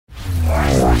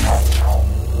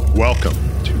Welcome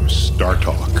to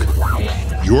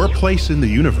StarTalk, your place in the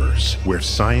universe where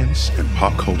science and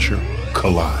pop culture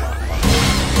collide.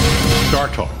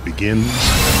 StarTalk begins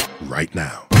right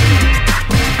now. We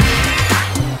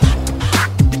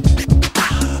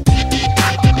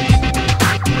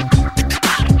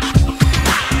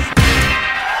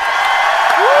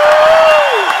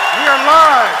are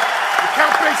live at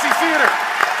Count Basie Theater,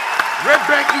 Red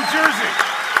Bank, New Jersey.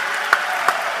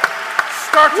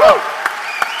 StarTalk.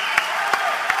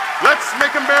 Let's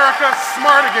make America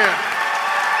smart again.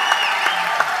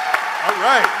 All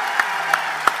right.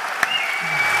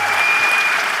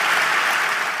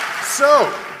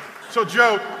 So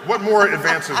Joe, what more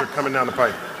advances are coming down the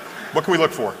pipe? What can we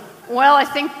look for? Well, I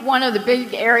think one of the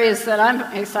big areas that I'm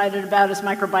excited about is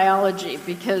microbiology,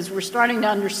 because we're starting to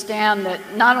understand that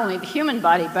not only the human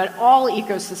body, but all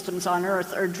ecosystems on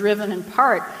Earth are driven in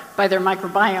part by their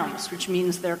microbiomes, which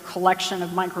means their collection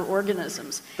of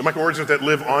microorganisms. The microorganisms that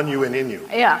live on you and in you.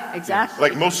 Yeah, exactly.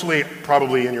 Like mostly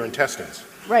probably in your intestines.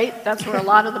 Right, that's where a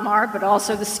lot of them are, but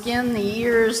also the skin, the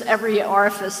ears, every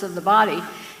orifice of the body.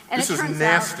 And this is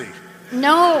nasty.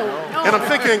 No. And I'm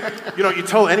thinking, you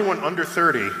tell anyone under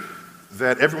 30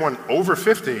 that everyone over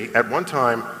 50 at one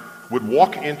time would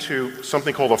walk into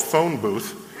something called a phone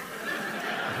booth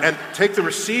and take the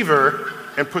receiver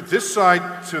and put this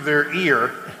side to their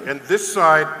ear and this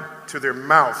side to their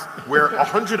mouth, where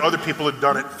 100 other people had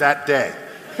done it that day.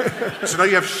 So now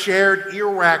you have shared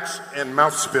earwax and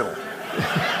mouth spittle.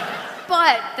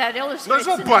 But that illustrates...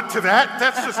 There's no but to that.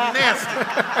 That's just nasty.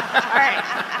 All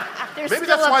right. Maybe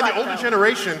that's why the older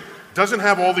generation doesn't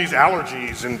have all these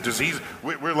allergies and diseases.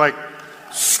 We're like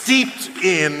steeped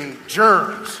in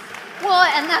germs. Well,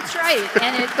 and that's right.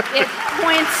 And it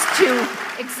points to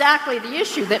exactly the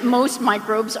issue that most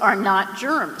microbes are not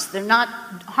germs. They're not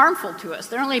harmful to us.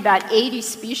 There are only about 80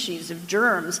 species of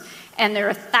germs, and there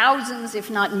are thousands, if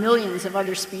not millions, of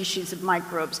other species of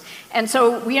microbes. And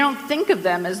so we don't think of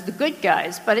them as the good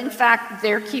guys, but in fact,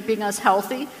 they're keeping us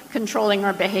healthy, controlling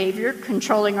our behavior,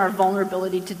 controlling our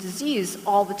vulnerability to disease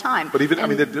all the time. But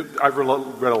I've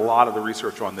read a lot of the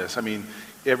research on this. I mean,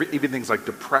 even things like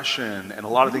depression and a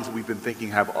lot of things that we've been thinking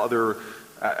have other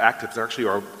actives. Actually,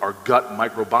 our gut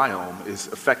microbiome is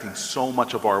affecting so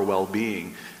much of our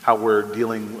well-being. How we're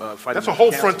fighting. That's a whole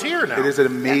cancer. Frontier now. It is an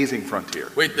amazing frontier.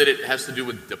 Wait, that it has to do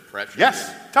with depression?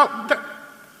 Yes. Tell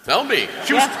me.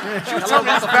 She was telling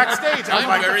me this backstage.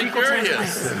 I'm very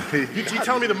curious. You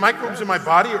telling me the microbes in my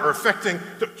body are affecting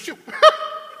shoot.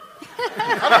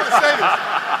 I'm going to say this.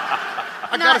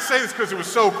 I got to say this because it was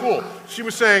so cool. She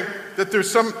was saying that there's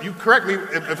some, you correct me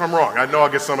if I'm wrong. I know I'll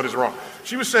get some of this wrong.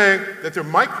 She was saying that there are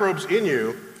microbes in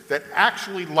you that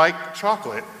actually like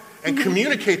chocolate and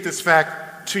communicate this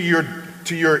fact to your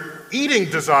eating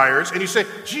desires, and you say,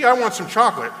 gee, I want some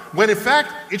chocolate, when in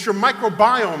fact, it's your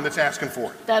microbiome that's asking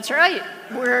for it. That's right.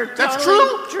 We're That's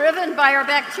totally driven by our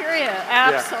bacteria.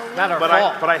 Absolutely. Yeah.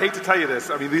 But I hate to tell you this.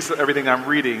 I mean, everything I'm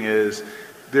reading is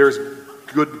there's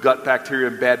good gut bacteria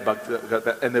and bad gut,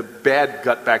 and the bad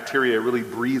gut bacteria really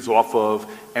breeds off of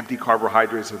empty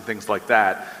carbohydrates and things like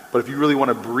that. But if you really want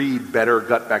to breed better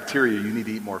gut bacteria, you need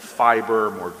to eat more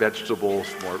fiber, more vegetables,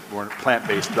 more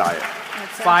plant-based diet.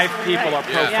 Five people are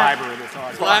pro-fiber in this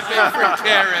audience. Clapping for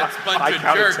carrots, bunch of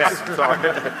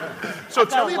jerks. So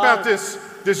tell me about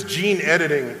this gene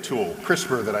editing tool,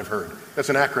 CRISPR, that I've heard. That's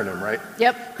an acronym, right?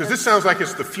 Yep. Because this sounds like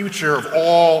it's the future of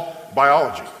all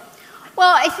biology.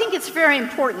 Well, I think it's very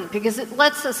important because it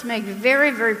lets us make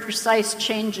very, very precise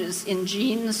changes in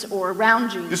genes or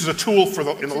around genes. This is a tool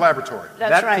in the laboratory.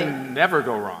 That's right. That can never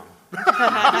go wrong. It's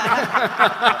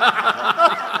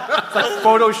like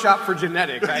Photoshop for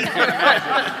genetics. I can't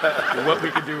imagine what we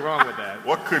could do wrong with that.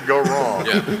 What could go wrong?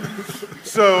 Yeah.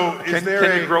 So Can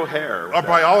you grow hair? Are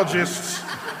biologists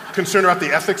concerned about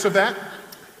the ethics of that?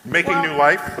 Making new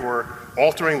life or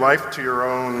altering life to your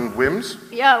own whims?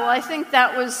 Yeah, well, I think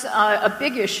that was a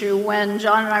big issue when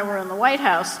John and I were in the White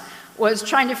House, was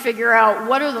trying to figure out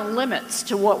what are the limits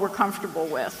to what we're comfortable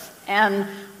with. And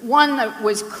one that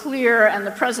was clear, and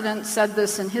the president said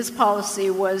this in his policy,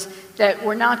 was that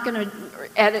we're not going to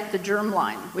edit the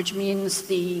germline, which means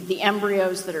the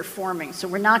embryos that are forming. So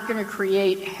we're not going to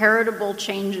create heritable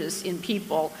changes in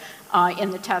people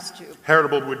in the test tube.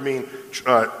 Heritable would mean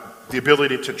the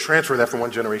ability to transfer that from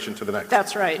one generation to the next.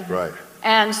 That's right. Right.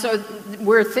 And so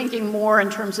we're thinking more in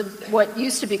terms of what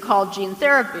used to be called gene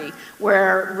therapy,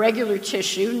 where regular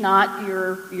tissue, not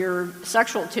your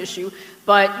sexual tissue,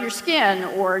 but your skin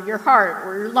or your heart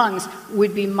or your lungs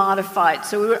would be modified.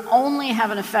 So it would only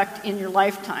have an effect in your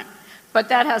lifetime. But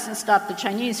that hasn't stopped the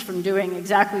Chinese from doing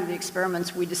exactly the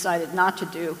experiments we decided not to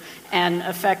do and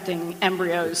affecting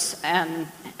embryos and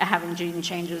having gene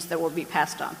changes that will be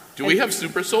passed on. Do we have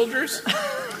super soldiers?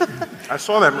 I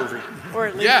saw that movie. Or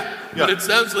at least, Yeah, but it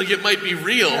sounds like it might be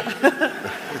real.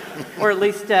 or at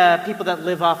least people that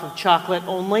live off of chocolate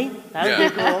only. That would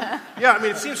be cool. Yeah, I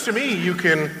mean, it seems to me you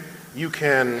can,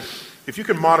 if you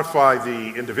can modify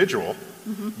the individual,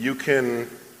 you can,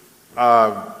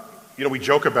 we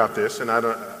joke about this, and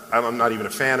I'm not even a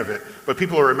fan of it, but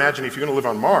people are imagining if you're going to live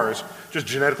on Mars, just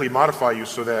genetically modify you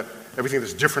so that everything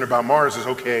that's different about Mars is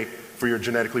okay for your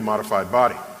genetically modified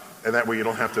body. And that way you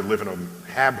don't have to live in a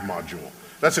HAB module.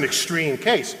 That's an extreme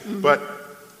case, but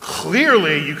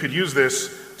clearly you could use this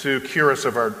to cure us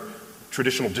of our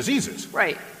traditional diseases.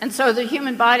 Right. And so the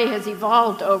human body has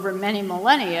evolved over many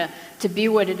millennia to be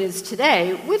what it is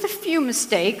today, with a few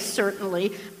mistakes,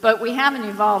 certainly, but we haven't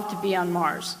evolved to be on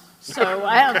Mars. So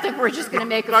I don't think we're just going to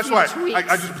make a few tweaks.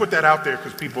 I just put that out there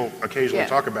because people occasionally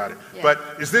talk about it. Yeah. But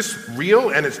is this real,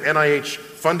 and is NIH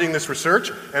funding this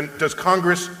research? And does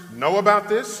Congress know about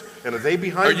this? And are they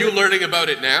behind Are it? you learning about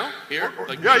it now? Here?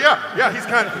 Like, Yeah, he's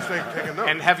kind of just taking notes.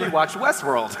 And have you watched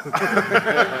Westworld?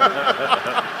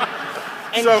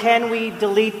 And So- can we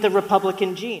delete the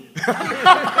Republican gene?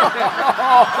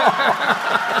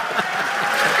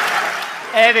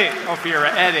 Edit, Ophira,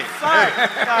 edit. Sorry.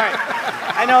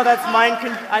 I know that's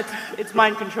it's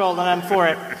mind controlled, and I'm for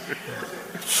it.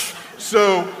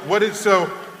 So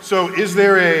is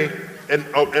there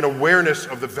an awareness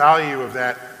of the value of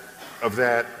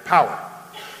that power?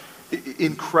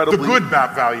 Incredibly. The good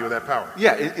value of that power.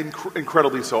 Yeah,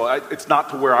 incredibly so. It's not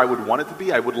to where I would want it to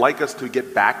be. I would like us to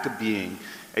get back to being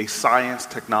a science,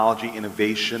 technology,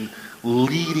 innovation,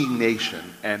 leading nation.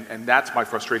 And that's my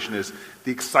frustration, is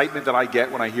the excitement that I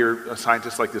get when I hear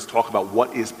scientists like this talk about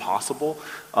what is possible.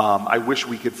 I wish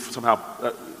we could somehow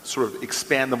sort of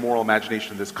expand the moral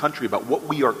imagination of this country about what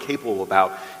we are capable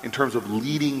about in terms of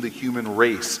leading the human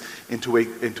race into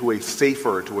a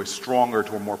safer, into a stronger,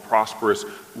 to a more prosperous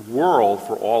world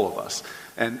for all of us.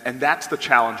 And that's the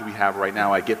challenge we have right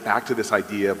now. I get back to this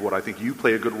idea of what I think you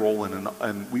play a good role in,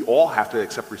 and we all have to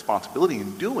accept responsibility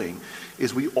in doing,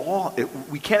 is we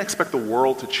can't expect the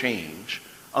world to change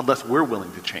unless we're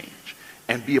willing to change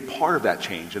and be a part of that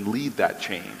change and lead that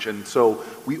change. And so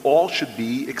we all should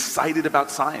be excited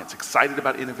about science, excited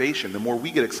about innovation. The more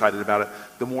we get excited about it,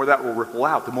 the more that will ripple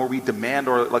out. The more we demand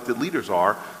our elected leaders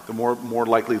are, the more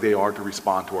likely they are to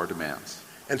respond to our demands.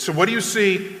 And so what do you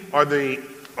see are the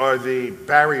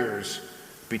barriers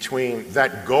between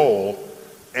that goal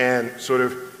and sort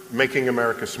of making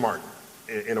America smart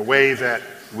in a way that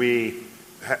we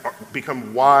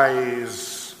become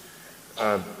wise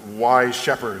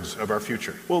shepherds of our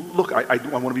future? Well, look, I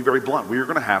want to be very blunt. We are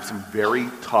going to have some very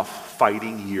tough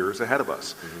fighting years ahead of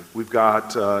us. We've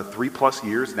got 3+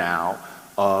 years now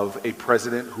of a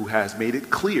president who has made it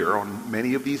clear on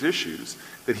many of these issues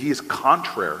that he is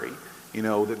contrary.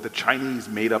 That the Chinese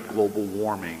made up global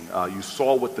warming. You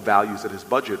saw what the values that his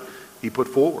budget he put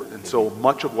forward. And so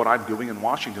much of what I'm doing in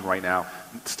Washington right now,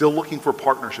 still looking for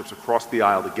partnerships across the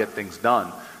aisle to get things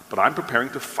done. But I'm preparing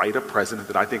to fight a president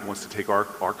that I think wants to take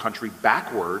our country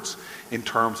backwards in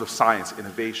terms of science,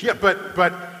 innovation. Yeah,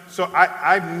 but so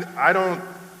I don't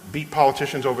beat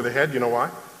politicians over the head. You know why?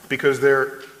 Because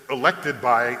they're elected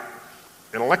by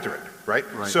an electorate, right?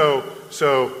 So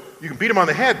you can beat them on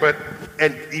the head,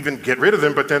 and even get rid of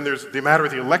them, but then there's the matter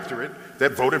of the electorate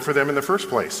that voted for them in the first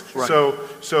place. Right.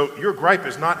 So your gripe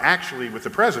is not actually with the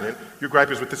president. Your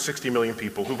gripe is with the 60 million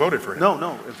people who voted for him.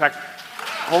 No. In fact,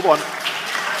 hold on.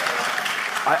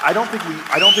 I don't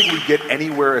think we get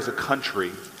anywhere as a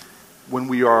country when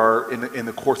we are in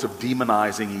the course of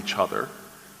demonizing each other.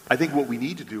 I think what we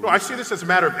need to do. No, I see this as a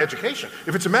matter of education.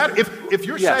 If it's a matter, if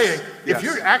you're Yes, saying, yes. if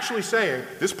you're actually saying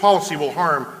this policy will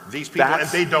harm these people and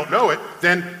they don't know it,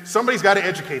 then somebody's got to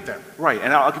educate them. Right,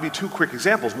 and I'll give you 2 quick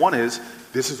examples. One is,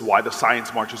 this is why the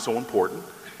Science March is so important,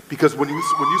 because when you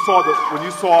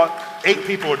saw 8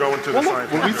 people are going to the science.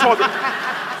 when we saw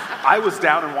I was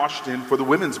down in Washington for the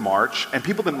Women's March, and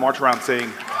people didn't march around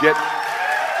saying,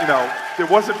 there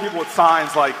wasn't people with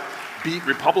signs like, beat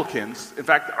Republicans. In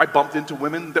fact, I bumped into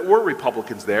women that were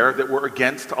Republicans there that were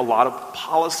against a lot of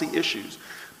policy issues.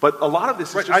 But a lot of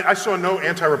this is just... I saw no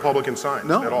anti-Republican signs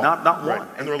at all. not one. Right.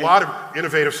 And there were a lot of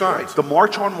innovative signs. Right. The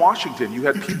March on Washington, you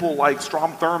had people like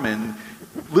Strom Thurmond.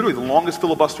 Literally, the longest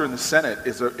filibuster in the Senate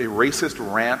is a racist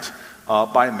rant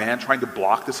by a man trying to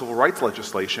block the civil rights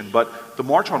legislation. But the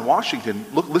March on Washington,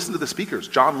 listen to the speakers,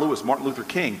 John Lewis, Martin Luther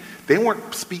King. They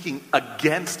weren't speaking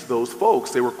against those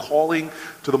folks. They were calling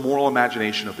to the moral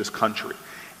imagination of this country.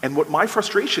 And what my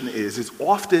frustration is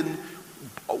often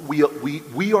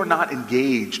we are not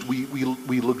engaged.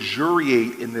 We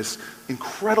luxuriate in this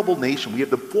incredible nation. We have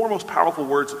the four most powerful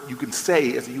words you can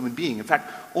say as a human being. In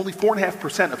fact, only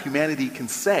 4.5% of humanity can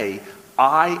say,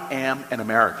 I am an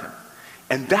American.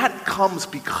 And that comes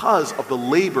because of the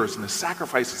labors and the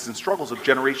sacrifices and struggles of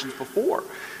generations before.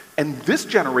 And this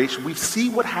generation, we see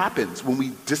what happens when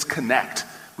we disconnect.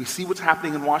 We see what's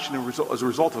happening in Washington as a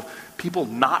result of people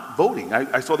not voting.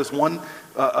 I saw this one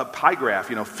pie graph,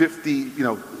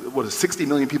 60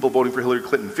 million people voting for Hillary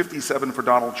Clinton, 57 for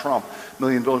Donald Trump,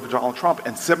 million voting for Donald Trump,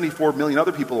 and 74 million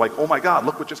other people like, oh my God,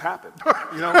 look what just happened.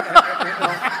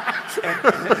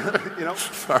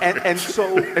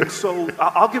 So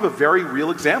I'll give a very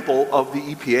real example of the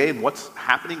EPA and what's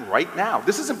happening right now.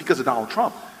 This isn't because of Donald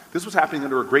Trump. This was happening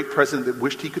under a great president that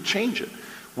wished he could change it.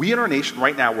 We in our nation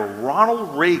right now, where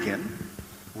Ronald Reagan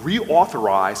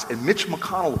reauthorized and Mitch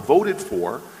McConnell voted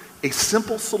for a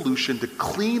simple solution to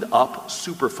clean up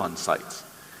Superfund sites.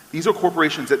 These are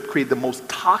corporations that create the most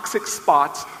toxic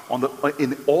spots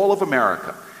in all of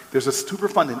America. There's a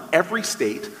Superfund in every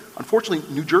state. Unfortunately,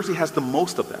 New Jersey has the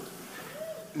most of them.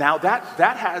 Now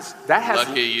that has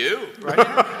lucky you, right?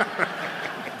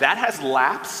 That has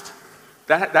lapsed.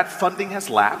 That funding has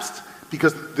lapsed.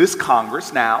 Because this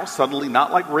Congress now, suddenly,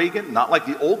 not like Reagan, not like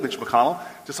the old Mitch McConnell,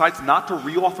 decides not to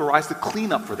reauthorize the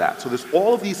cleanup for that. So there's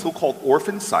all of these so-called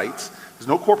orphan sites. There's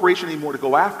no corporation anymore to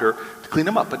go after to clean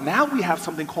them up. But now we have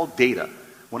something called data.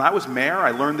 When I was mayor,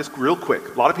 I learned this real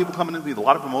quick. A lot of people come in with me with a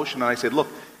lot of emotion, and I said, look,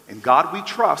 in God we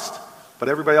trust, but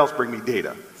everybody else bring me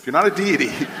data. If you're not a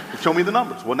deity, show me the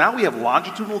numbers. Well, now we have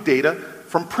longitudinal data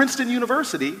from Princeton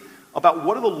University about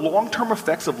what are the long-term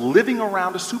effects of living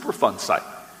around a Superfund site.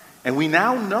 And we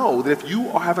now know that if you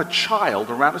have a child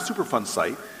around a Superfund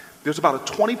site, there's about a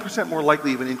 20% more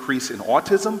likely of an increase in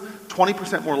autism,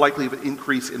 20% more likely of an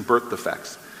increase in birth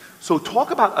defects. So talk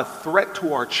about a threat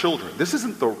to our children. This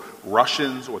isn't the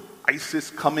Russians or ISIS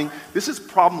coming. This is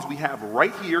problems we have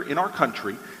right here in our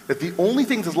country, that the only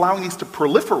thing that's allowing these to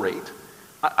proliferate.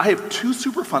 I have 2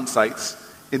 Superfund sites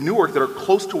in Newark that are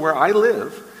close to where I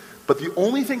live. But the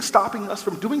only thing stopping us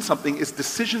from doing something is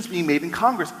decisions being made in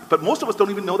Congress. But most of us don't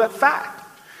even know that fact.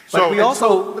 But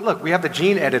we have the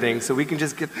gene editing, so we can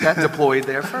just get that deployed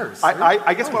there first.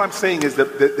 I guess what I'm saying is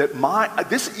that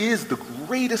this is the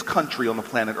greatest country on the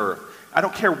planet Earth. I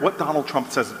don't care what Donald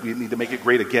Trump says we need to make it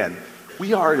great again.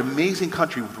 We are an amazing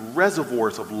country with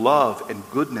reservoirs of love and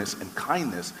goodness and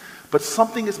kindness. But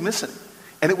something is missing.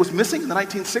 And it was missing in the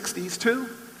 1960s, too.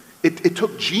 It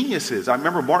took geniuses. I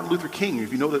remember Martin Luther King,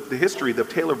 if you know the history, the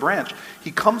Taylor Branch, he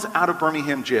comes out of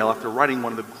Birmingham jail after writing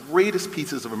one of the greatest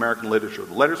pieces of American literature,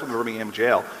 the Letters from the Birmingham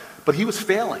jail, but he was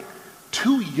failing.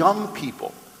 2 young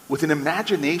people with an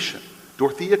imagination,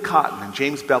 Dorothea Cotton and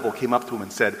James Bevel, came up to him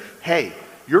and said, hey,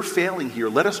 you're failing here,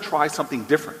 let us try something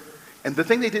different. And the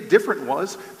thing they did different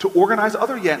was to organize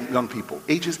other young people,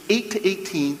 ages 8 to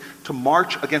 18, to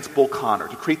march against Bull Connor,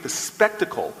 to create the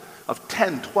spectacle of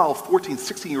 10, 12, 14,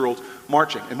 16-year-olds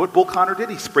marching. And what Bull Connor did,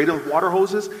 he sprayed them with water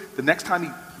hoses. The next time he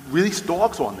released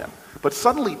dogs on them. But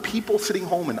suddenly people sitting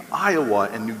home in Iowa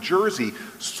and New Jersey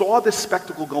saw this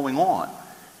spectacle going on.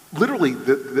 Literally,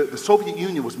 the Soviet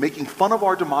Union was making fun of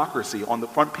our democracy on the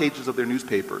front pages of their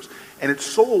newspapers. And it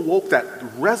so awoke that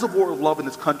reservoir of love in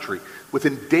this country.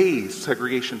 Within days,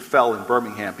 segregation fell in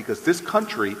Birmingham because this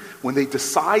country, when they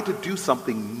decide to do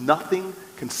something, nothing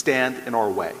can stand in our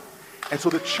way. And so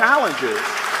the challenge is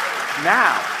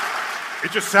now.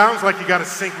 It just sounds like you got to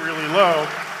sink really low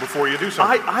before you do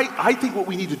something. I think what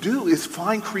we need to do is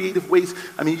find creative ways.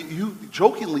 I mean, you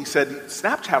jokingly said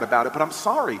Snapchat about it, but I'm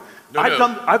sorry.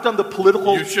 I've done the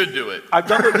political. You should do it. I've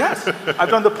done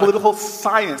the political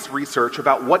science research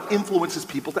about what influences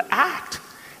people to act.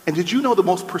 And did you know the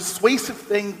most persuasive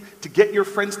thing to get your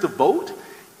friends to vote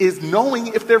is knowing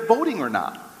if they're voting or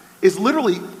not? Is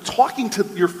literally talking to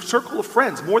your circle of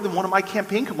friends. More than one of my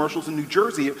campaign commercials in New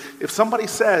Jersey, if somebody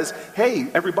says, hey,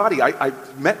 everybody, I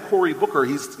met Cory Booker,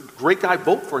 he's a great guy,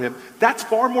 vote for him, that's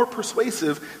far more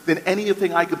persuasive than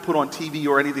anything I could put on TV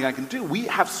or anything I can do. We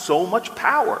have so much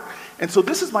power. And so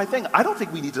this is my thing. I don't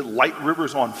think we need to light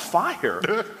rivers on fire.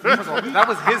 That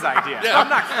was his idea. Yeah. I'm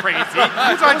not crazy.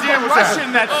 Whose idea was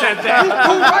Russian that? that said that.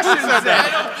 Who Russian said I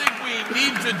that? don't think we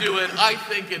need to do it. I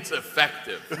think it's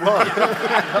effective.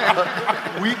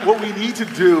 What we need to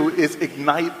do is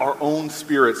ignite our own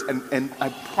spirits, and I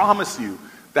promise you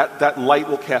that light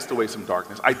will cast away some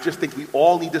darkness. I just think we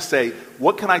all need to say,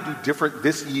 what can I do different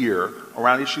this year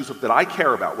around issues that I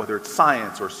care about, whether it's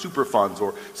science or Superfunds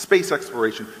or space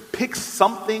exploration. Pick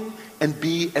something and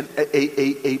be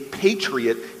a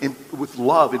patriot with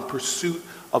love in pursuit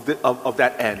of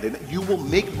that end. And you will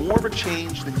make more of a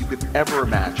change than you could ever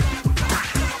imagine.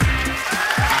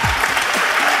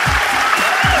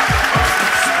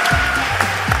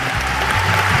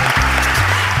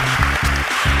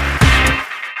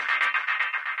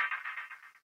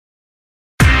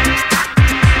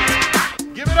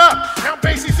 Give it up, Count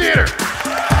Basie Theater.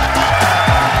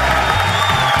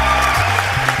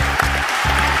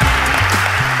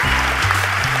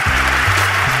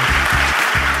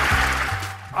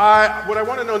 What I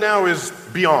want to know now is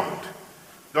beyond.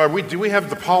 Do we have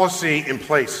the policy in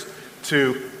place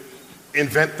to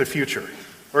invent the future?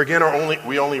 Or again, are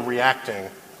we only reacting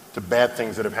to bad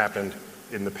things that have happened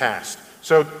in the past?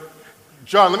 So,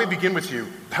 John, let me begin with you.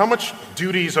 How much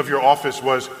duties of your office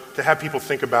was to have people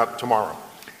think about tomorrow?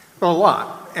 Well, a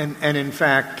lot. And in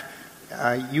fact,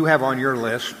 you have on your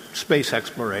list space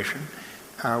exploration.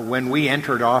 When we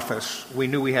entered office, we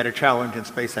knew we had a challenge in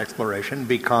space exploration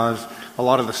because a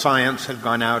lot of the science had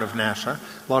gone out of NASA.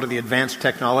 A lot of the advanced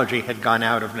technology had gone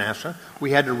out of NASA.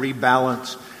 We had to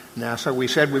rebalance NASA. We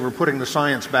said we were putting the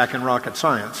science back in rocket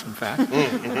science, in fact.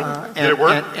 Did it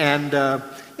work?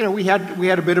 We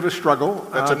had a bit of a struggle.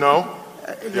 That's a no?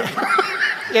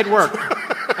 It worked.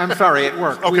 I'm sorry, it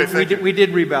worked. Okay, we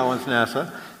did rebalance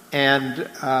NASA, and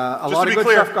a lot of good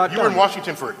stuff got done. You were in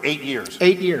Washington for 8 years.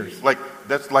 8 years.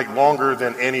 That's longer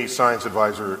than any science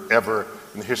advisor ever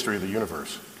in the history of the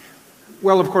universe.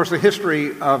 Well, of course, the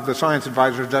history of the science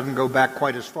advisors doesn't go back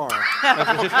quite as far as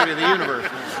the history of the universe.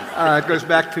 It goes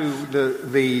back to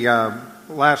the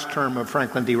last term of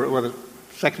Franklin D. Well, the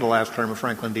second to last term of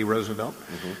Franklin D. Roosevelt.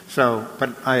 Mm-hmm. So,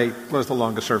 but I was the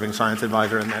longest-serving science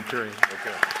advisor in that period.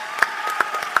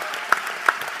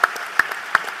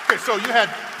 Okay, so you had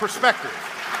perspective.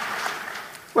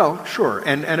 Well, sure.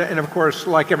 And of course,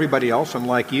 like everybody else and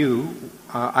like you,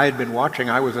 I had been watching.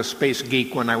 I was a space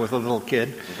geek when I was a little kid.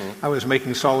 Mm-hmm. I was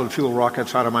making solid fuel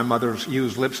rockets out of my mother's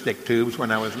used lipstick tubes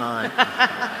when I was 9.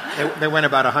 They went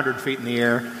about 100 feet in the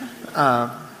air.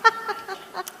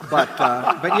 But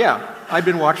yeah, I'd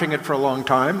been watching it for a long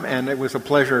time, and it was a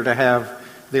pleasure to have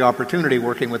the opportunity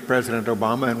working with President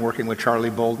Obama and working with Charlie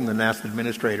Bolden, the NASA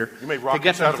administrator, to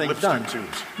get some things done.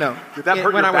 Tubes. No. Did that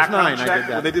hurt when your I was 9, background check? I did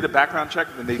that. When they did a background check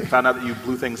and they found out that you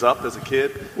blew things up as a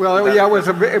kid? Well, yeah, it was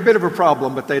a bit of a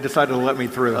problem, but they decided to let me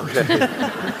through. Okay.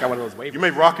 Got one of those waivers. You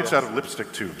made rockets out of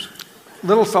lipstick tubes.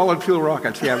 Little solid fuel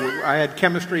rockets, yeah. I had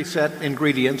chemistry set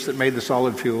ingredients that made the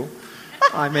solid fuel.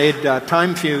 I made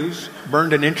time fuse,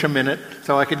 burned an inch a minute,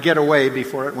 so I could get away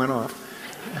before it went off.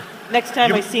 Next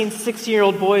time I seen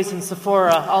 6-year-old boys in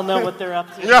Sephora, I'll know what they're up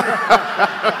to.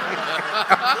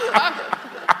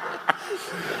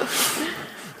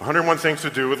 101 things to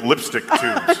do with lipstick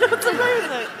tubes.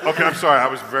 Okay, I'm sorry. I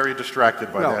was very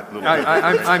distracted by that little.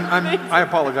 I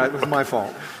apologize. It was my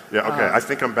fault. Yeah. Okay. I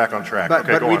think I'm back on track. But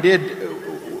go on.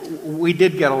 we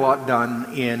did get a lot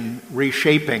done in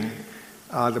reshaping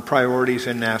the priorities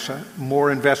in NASA,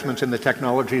 more investments in the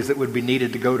technologies that would be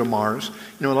needed to go to Mars.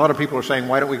 You know, a lot of people are saying,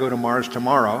 why don't we go to Mars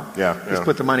tomorrow? Just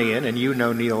put the money in. And you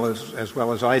know, Neil, as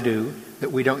well as I do,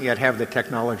 that we don't yet have the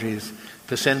technologies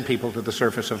to send people to the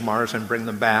surface of Mars and bring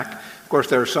them back. Of course,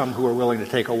 there are some who are willing to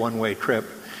take a one-way trip,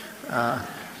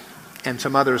 and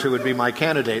some others who would be my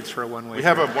candidates for a one-way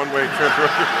trip. We have a one-way trip.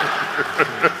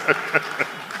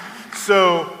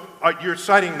 So, you're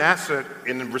citing NASA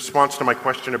in response to my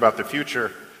question about the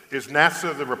future. Is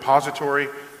NASA the repository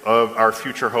of our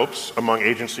future hopes among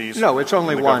agencies? No, it's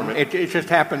only one. It just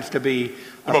happens to be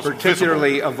a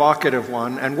particularly evocative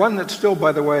one, and one that still,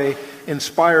 by the way,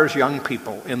 inspires young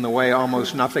people in the way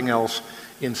almost nothing else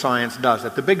in science does.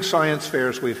 At the big science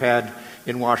fairs we've had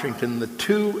in Washington, the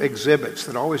two exhibits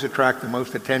that always attract the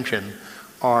most attention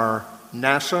are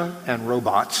NASA and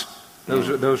robots.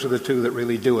 Those are the two that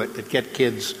really do it, that get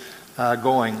kids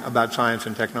going about science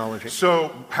and technology.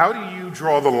 So how do you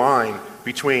draw the line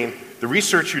between the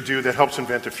research you do that helps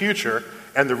invent a future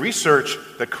and the research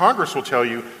that Congress will tell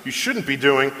you you shouldn't be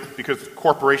doing because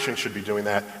corporations should be doing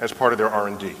that as part of their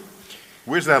R&D?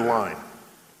 Where's that line?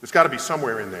 There's got to be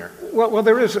somewhere in there. Well,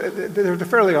 there's a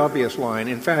fairly obvious line.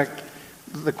 In fact,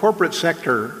 the corporate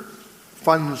sector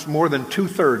funds more than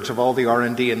 2/3 of all the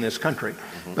R&D in this country,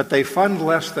 but they fund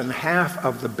less than half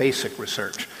of the basic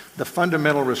research, the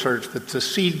fundamental research that's the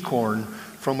seed corn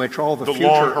from which all the future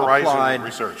long horizon applied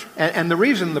research. And the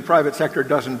reason the private sector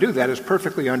doesn't do that is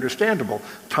perfectly understandable.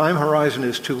 Time horizon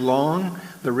is too long,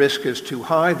 the risk is too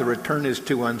high, the return is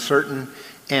too uncertain,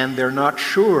 and they're not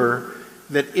sure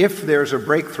that if there's a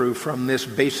breakthrough from this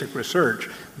basic research,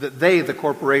 that they, the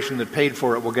corporation that paid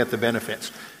for it, will get the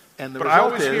benefits. And the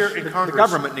result is the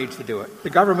government needs to do it. The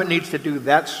government needs to do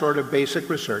that sort of basic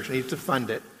research, needs to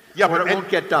fund it. Yeah, or but it won't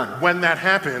get done. When that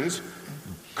happens,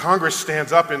 Congress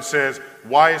stands up and says,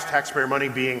 why is taxpayer money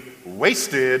being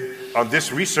wasted on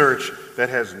this research that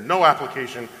has no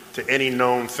application to any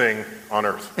known thing on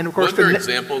Earth? And of course, What are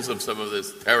examples of some of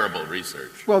this terrible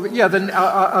research? Well, yeah,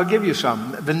 I'll give you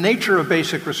some. The nature of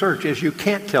basic research is you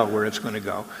can't tell where it's going to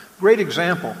go. Great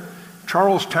example,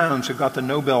 Charles Towns, who got the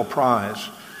Nobel Prize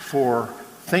for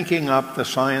thinking up the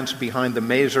science behind the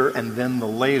maser and then the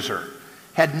laser,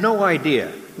 had no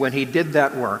idea when he did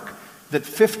that work that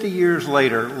 50 years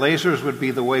later, lasers would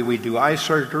be the way we do eye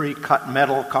surgery, cut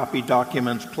metal, copy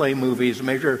documents, play movies,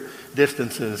 measure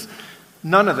distances.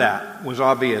 None of that was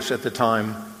obvious at the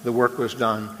time the work was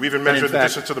done. We even measured the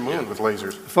distance to the moon with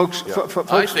lasers. Folks,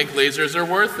 I think lasers are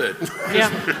worth it. Yeah.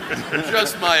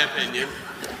 Just my opinion.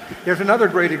 There's another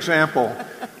great example.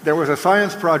 There was a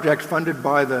science project funded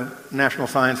by the National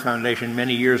Science Foundation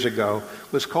many years ago.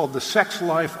 It was called The Sex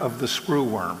Life of the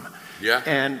Screwworm. Yeah.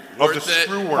 And Of the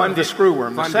screwworm. on the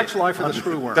screwworm, the sex life of the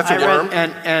screwworm. That's a worm?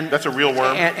 And That's a real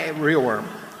worm? And real worm.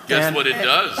 Guess what it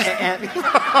does?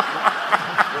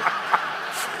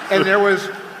 And there was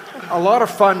a lot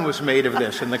of fun was made of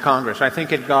this in the Congress. I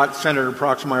think it got Senator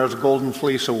Proxmire's Golden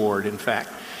Fleece Award, in fact.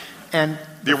 And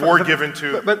The award given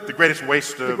to the greatest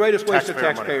waste of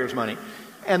taxpayers' money.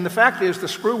 And the fact is, the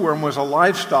screwworm was a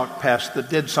livestock pest that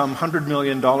did some $100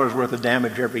 million worth of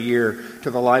damage every year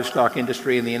to the livestock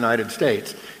industry in the United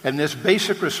States. And this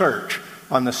basic research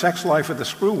on the sex life of the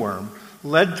screwworm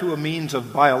led to a means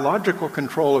of biological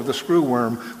control of the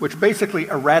screwworm, which basically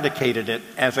eradicated it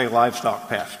as a livestock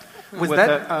pest. Was with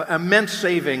that immense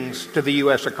savings to the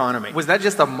U.S. economy? Was that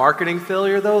just a marketing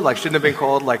failure, though? Like, shouldn't have been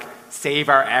called, like, Save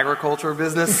Our Agriculture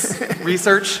Business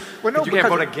Research? Well, no, you can't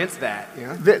because vote against that. You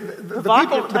know?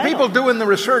 The people doing the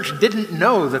research didn't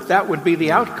know that that would be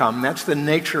the outcome. That's the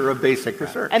nature of basic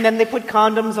research. And then they put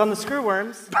condoms on the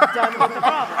screwworms. Done with the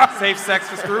problem. Safe sex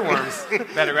for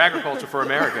screwworms. Better agriculture for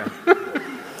America.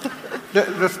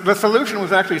 The solution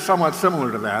was actually somewhat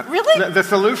similar to that. Really? The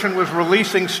solution was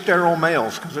releasing sterile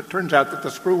males, because it turns out that the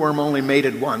screwworm only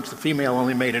mated once, the female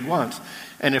only mated once.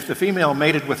 And if the female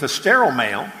mated with a sterile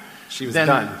male, she was then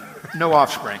done. No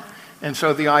offspring. And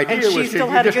so the idea And she was still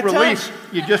had a good time.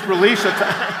 you just release a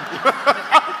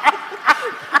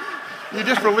you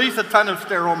just release a ton of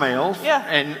sterile males, Yeah.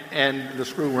 and the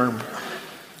screwworm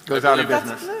goes out of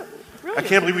business. I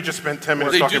can't believe we just spent 10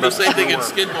 minutes They talking do the about same thing in screwworm.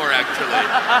 Skidmore, actually.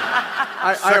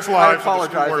 I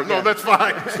apologize. No, again. that's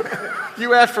fine.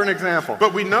 You asked for an example.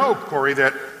 But we know, Corey,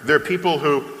 that there are people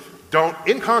who don't,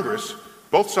 in Congress,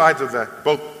 both sides of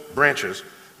both branches,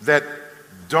 that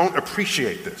don't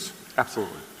appreciate this.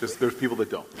 Absolutely. There's people that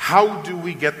don't. How do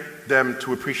we get them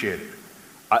to appreciate it?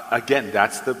 Again,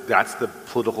 that's the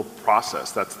political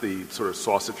process. That's the sort of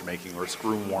sausage making or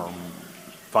screwworm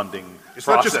funding It's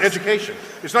process. not just education.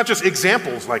 It's not just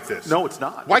examples like this. No, it's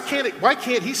not. Why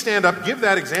can't he stand up, give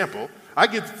that example? I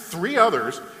give 3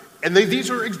 others, and these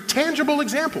are tangible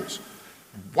examples.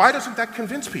 Why doesn't that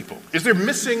convince people? Is there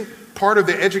missing part of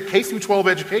the K through 12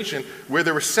 education where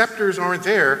the receptors aren't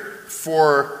there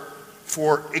for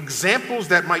examples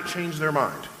that might change their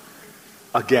mind?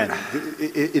 Again,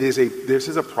 this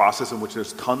is a process in which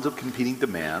there's tons of competing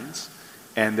demands,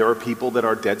 and there are people that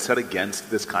are dead set against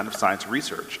this kind of science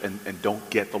research and don't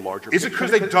get the larger Is it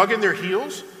because they dug in their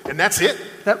heels and that's it?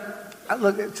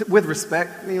 Look, with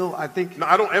respect, Neil, I think... No,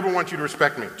 I don't ever want you to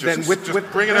respect me. Just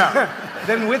bring it out.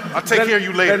 I'll take care of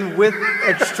you later. Then with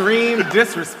extreme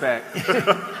disrespect,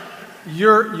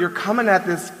 you're coming at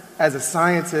this as a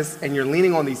scientist and you're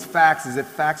leaning on these facts as if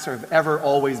facts have ever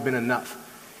always been enough.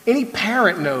 Any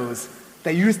parent knows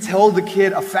that you just tell the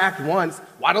kid a fact once,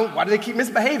 why do they keep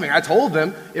misbehaving? I told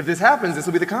them if this happens, this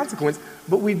will be the consequence.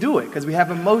 But we do it because we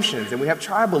have emotions and we have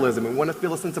tribalism and we want to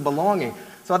feel a sense of belonging.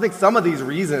 So I think some of these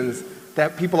reasons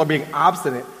that people are being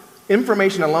obstinate,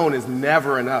 information alone is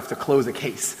never enough to close a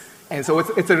case. And so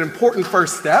it's an important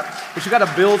first step, but you got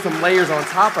to build some layers on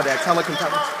top of that.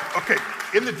 Okay,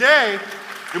 in the day,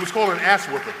 it was called an ass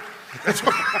whooping. That's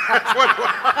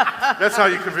how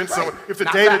you convince someone if the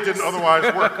data didn't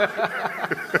otherwise work.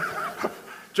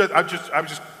 I'm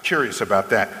just curious about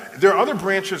that. There are other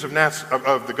branches of NASA,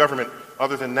 of the government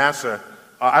other than NASA.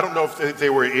 I don't know if they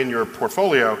were in your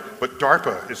portfolio, but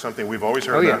DARPA is something we've always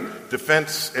heard about.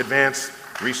 Defense Advanced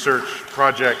Research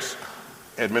Projects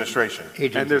Administration.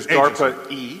 And there's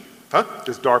DARPA-E. Huh?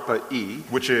 There's DARPA-E.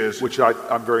 Which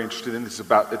I'm very interested in. It's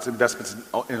investments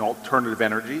in alternative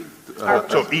energy.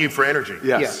 So E for energy.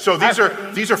 Yes. So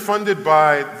these are funded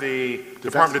by the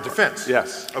Department of Defense.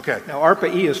 Yes. Okay. Now,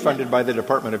 ARPA-E is funded by the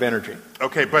Department of Energy.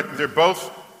 Okay, but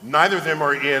neither of them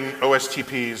are in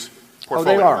OSTP's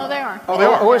portfolio? they are. Oh, they are. Oh, they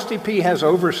are. OSTP has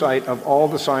oversight of all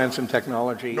the science and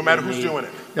technology. No matter who's doing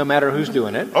it? No matter who's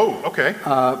doing it. Oh, okay.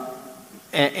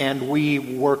 And we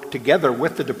work together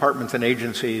with the departments and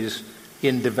agencies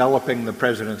in developing the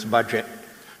president's budget.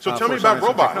 So tell for me about science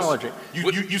and robots.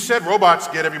 technology. You said robots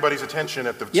get everybody's attention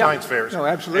at the science fairs. No,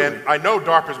 absolutely. And I know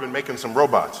DARPA's been making some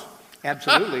robots.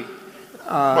 Absolutely.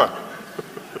 What?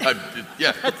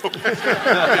 Yeah.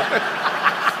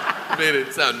 Made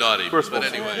it sound naughty, but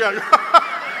anyway.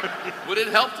 Yeah. Would it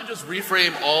help to just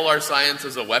reframe all our science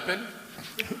as a weapon?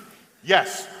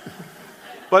 Yes.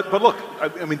 But look,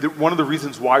 I mean, one of the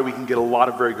reasons why we can get a lot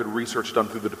of very good research done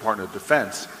through the Department of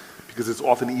Defense, because it's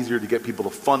often easier to get people to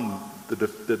fund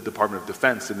the Department of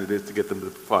Defense than it is to get them to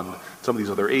fund some of these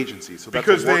other agencies. So that's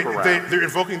Because a workaround. they're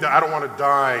invoking the I don't want to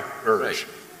die urge. Right.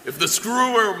 If the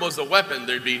screwer was a weapon,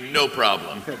 there'd be no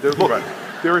problem. Look,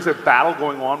 there is a battle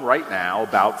going on right now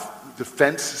about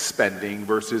defense spending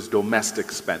versus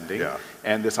domestic spending,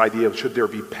 and this idea of should there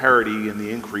be parity in the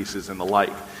increases and the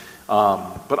like.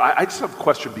 But I just have a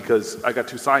question, because I got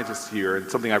two scientists here, and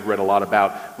something I've read a lot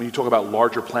about. When you talk about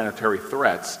larger planetary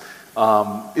threats,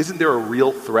 isn't there a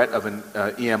real threat of an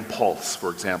EM pulse, for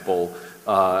example,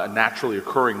 a naturally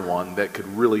occurring one that could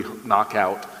really knock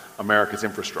out America's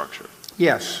infrastructure?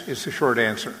 Yes, is the short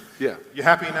answer. Yeah. You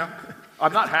happy now?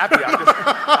 I'm not happy.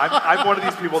 I'm one of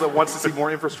these people that wants to see more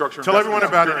infrastructure. Tell everyone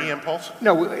about an EM pulse.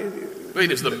 No,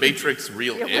 Wait, is the Matrix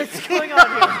real? What's going on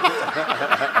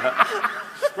here?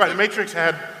 Right, the Matrix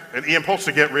had an EM pulse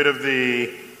to get rid of the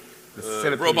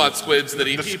Robot squids that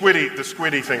eat the people.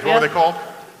 squiddy things. What were they called?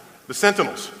 The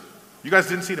Sentinels. You guys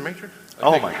didn't see the Matrix?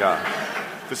 Oh my God.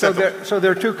 The so Sentinels.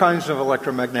 there are two kinds of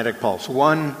electromagnetic pulse.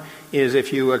 One is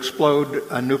if you explode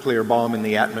a nuclear bomb in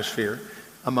the atmosphere,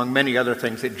 among many other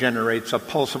things, it generates a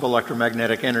pulse of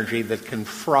electromagnetic energy that can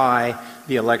fry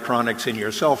the electronics in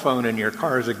your cell phone, in your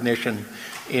car's ignition,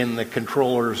 in the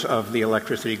controllers of the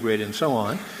electricity grid, and so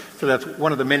on. So that's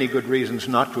one of the many good reasons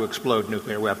not to explode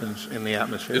nuclear weapons in the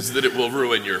atmosphere. Is that it will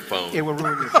ruin your phone. It will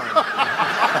ruin your phone.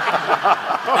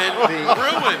 And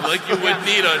ruin, like you would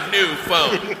need a new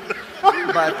phone.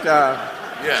 But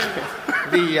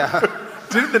Yeah.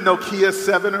 Didn't the Nokia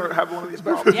 7 or have one of these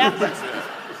problems? Yeah.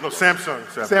 No, Samsung.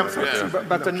 Samsung. Yeah.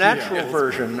 But the natural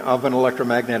version of an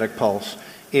electromagnetic pulse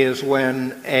is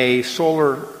when a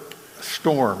solar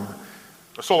storm,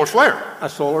 A solar flare. a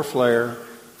solar flare,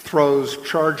 throws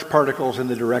charged particles in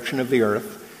the direction of the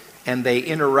Earth, and they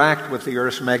interact with the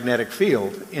Earth's magnetic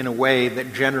field in a way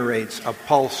that generates a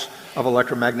pulse of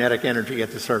electromagnetic energy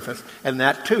at the surface. And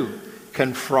that, too,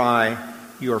 can fry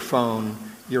your phone,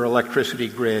 your electricity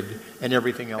grid, and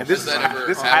everything else. And this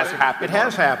has happened. It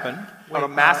has happened. On a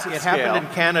massive It scale. happened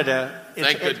in Canada.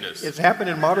 Thank goodness. It's happened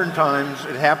in modern times.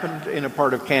 It happened in a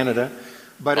part of Canada.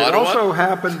 But it Ottawa? also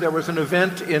happened, there was an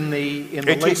event in the late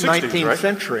 1860s, 19th right?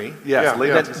 century Yes, late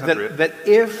that, 19th century.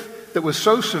 that was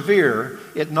so severe,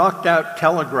 it knocked out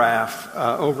telegraph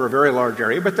over a very large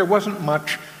area, but there wasn't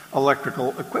much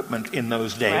electrical equipment in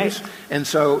those days, Right. and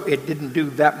so it didn't do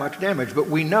that much damage. But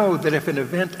we know that if an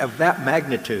event of that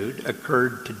magnitude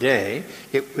occurred today,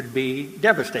 it would be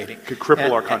devastating. Could cripple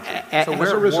our country. So As we're a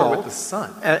at war result, with the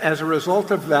sun. as a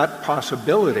result of that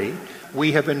possibility,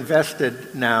 we have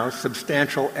invested now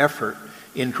substantial effort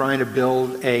in trying to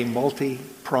build a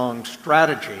multi-pronged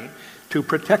strategy to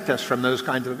protect us from those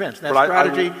kinds of events.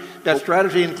 That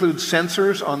strategy includes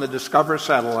sensors on the Discover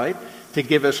satellite to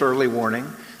give us early warning.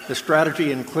 The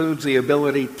strategy includes the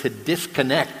ability to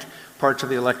disconnect parts of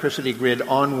the electricity grid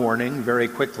on warning very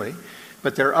quickly.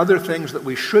 But there are other things that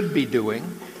we should be doing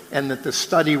and that the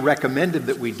study recommended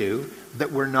that we do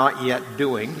that we're not yet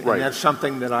doing. Right. And that's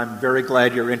something that I'm very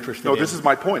glad you're interested in. No, this is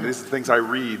my point. This is things I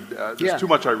read. There's Yeah. too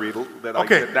much I read that I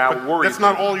Okay, get now but worried. that's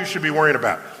not all you should be worrying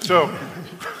about. So,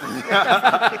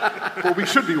 Well, we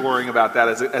should be worrying about that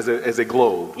as a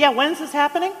globe. Yeah, when's this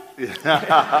happening? We don't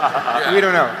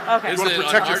know. Okay. Is wanna it on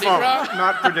protect your Mardi phone. Gras?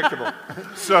 Not predictable.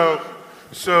 so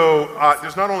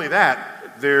there's not only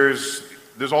that. There's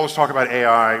all this talk about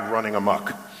AI running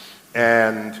amok,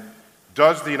 and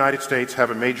does the United States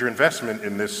have a major investment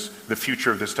in the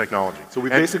future of this technology? So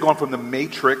we've basically gone from the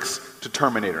Matrix to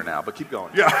Terminator now, but keep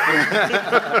going.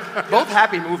 Both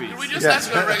happy movies. Can we just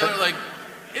ask a regular, like,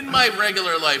 in my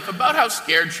regular life, about how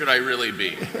scared should I really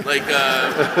be? Like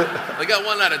a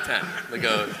 1 out of 10. Like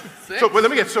a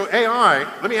 6? So AI.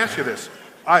 Let me ask you this: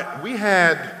 we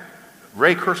had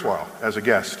Ray Kurzweil as a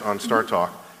guest on StarTalk,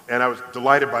 and I was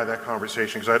delighted by that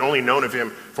conversation because I'd only known of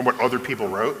him from what other people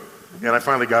wrote, and I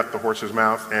finally got the horse's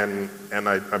mouth, and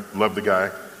I love the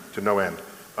guy to no end.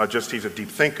 He's a deep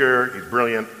thinker, he's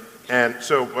brilliant, and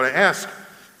so what I ask,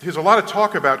 there's a lot of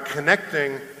talk about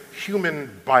connecting human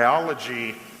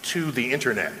biology to the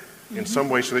internet in some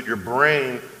way so that your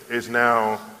brain is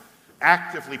now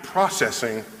actively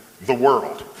processing the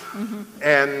world.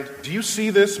 And do you see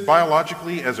this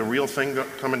biologically as a real thing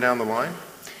coming down the line?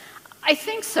 I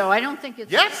think so. I don't think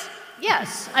it's... Yes?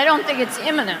 Yes. I don't think it's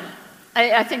imminent.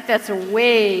 I think that's a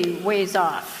ways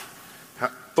off.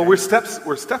 But we're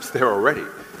steps there already.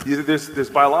 There's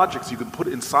biologics you can put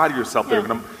inside of yourself that are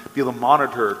going to be able to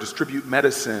monitor, distribute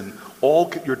medicine.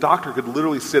 Your doctor could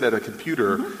literally sit at a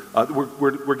computer.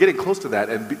 We're getting close to that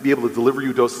and be able to deliver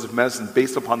you doses of medicine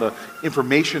based upon the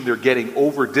information they're getting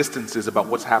over distances about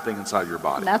what's happening inside your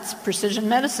body. And that's precision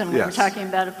medicine. We were talking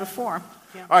about it before.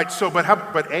 Yeah. All right, so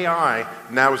but AI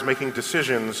now is making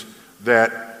decisions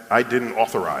that I didn't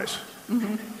authorize,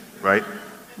 right?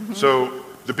 So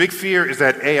the big fear is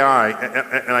that AI,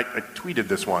 and I tweeted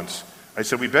this once, I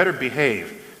said we better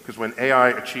behave because when AI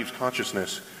achieves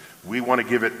consciousness, we want to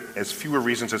give it as fewer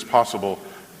reasons as possible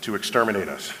to exterminate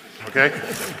us, okay?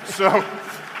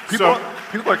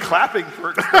 People are clapping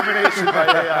for extermination by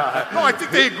AI. No, I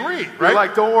think they agree, right? They're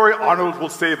like, don't worry, Arnold will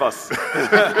save us.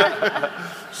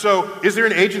 So is there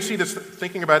an agency that's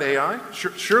thinking about AI?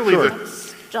 Surely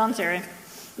It's John's area.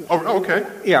 Oh, okay.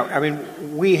 Yeah, I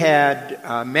mean, we had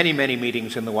many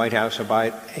meetings in the White House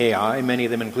about AI, many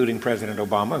of them including President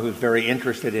Obama, who's very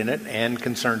interested in it and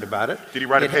concerned about it. Did he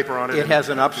write a paper on it? It has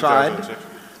an upside.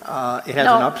 2006? It has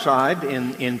an upside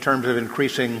in terms of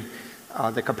increasing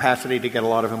the capacity to get a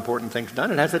lot of important things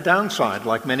done. It has a downside,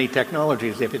 like many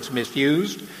technologies. If it's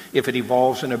misused, if it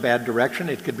evolves in a bad direction,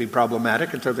 it could be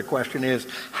problematic. And so the question is,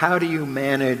 how do you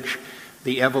manage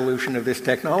the evolution of this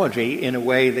technology in a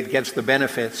way that gets the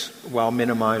benefits while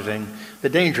minimizing the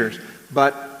dangers?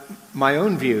 But my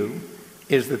own view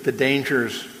is that the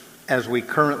dangers, as we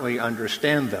currently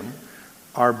understand them,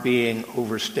 are being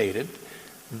overstated.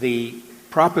 The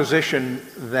proposition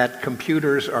that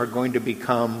computers are going to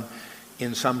become,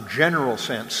 in some general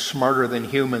sense, smarter than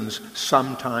humans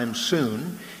sometime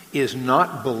soon is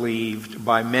not believed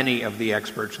by many of the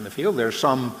experts in the field. There are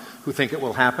some who think it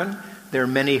will happen. There are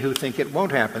many who think it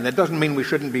won't happen. That doesn't mean we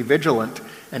shouldn't be vigilant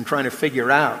and trying to figure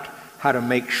out how to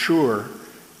make sure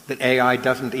that AI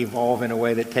doesn't evolve in a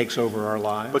way that takes over our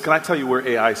lives. But can I tell you where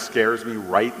AI scares me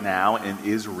right now and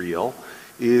is real,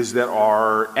 is that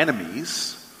our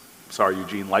enemies, sorry,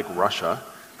 Eugene, like Russia,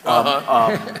 I'm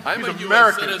a U.S.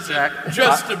 American, citizen, Jack.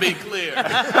 just to be clear.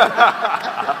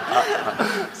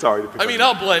 Sorry. I mean,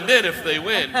 I'll blend in if they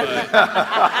win, but...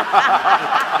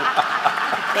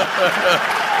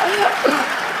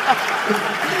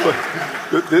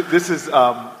 This is,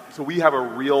 so we have a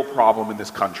real problem in this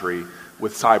country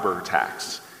with cyber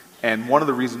attacks. And one of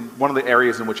the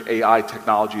areas in which AI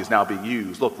technology is now being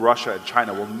used, look, Russia and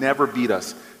China will never beat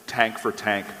us tank for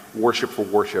tank, warship for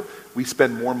warship. We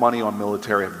spend more money on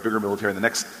military, have a bigger military than the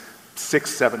next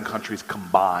 6-7 countries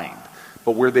combined.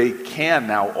 But where they can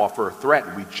now offer a threat,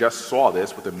 and we just saw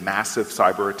this with a massive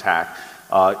cyber attack,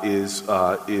 is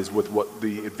with what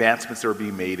the advancements that are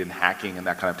being made in hacking and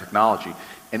that kind of technology.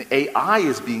 And AI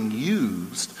is being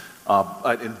used,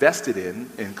 invested in,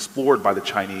 and explored by the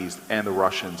Chinese and the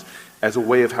Russians as a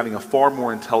way of having a far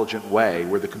more intelligent way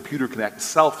where the computer can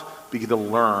itself begin to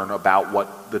learn about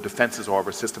what the defenses are of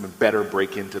a system and better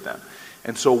break into them.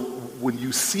 And so when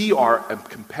you see our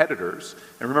competitors,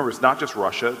 and remember, it's not just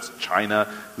Russia, it's China,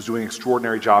 who's doing an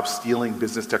extraordinary job stealing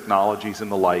business technologies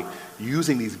and the like,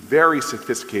 using these very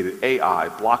sophisticated AI,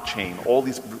 blockchain, all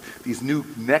these new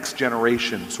next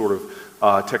generation sort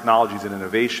of technologies and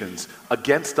innovations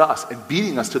against us and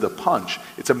beating us to the punch.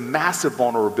 It's a massive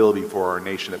vulnerability for our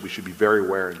nation that we should be very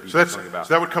aware and be something about.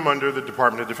 So that would come under the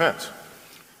Department of Defense.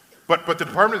 But the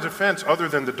Department of Defense, other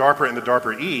than the DARPA and the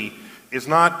DARPA-E, is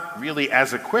not really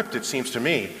as equipped, it seems to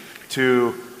me,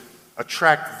 to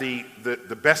attract the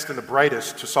best and the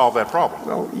brightest to solve that problem.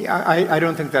 Well, yeah, I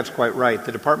don't think that's quite right.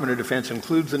 The Department of Defense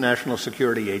includes the National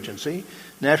Security Agency.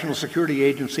 National Security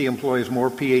Agency employs more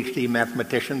PhD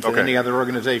mathematicians than any other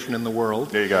organization in the world.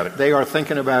 There you got it. They are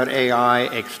thinking about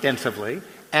AI extensively,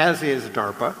 as is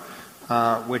DARPA,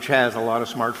 which has a lot of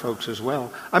smart folks as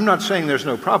well. I'm not saying there's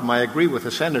no problem. I agree with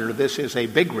the Senator. This is a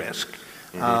big risk.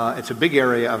 It's a big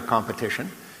area of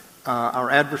competition. Our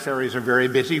adversaries are very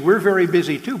busy. We're very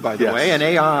busy too, by the way, and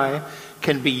AI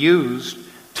can be used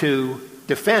to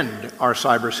defend our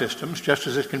cyber systems just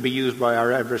as it can be used by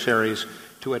our adversaries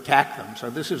to attack them. So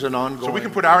this is an ongoing So we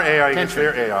can put our AI against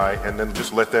tension. their AI and then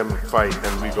just let them fight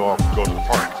and we go to the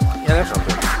park. Yeah,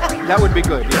 that would be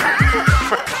good, yeah.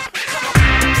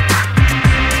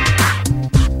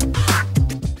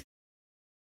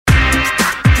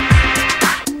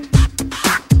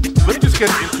 Let me just get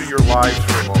into your lives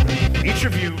for a moment. Each each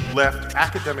of you left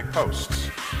academic posts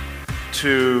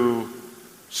to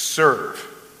serve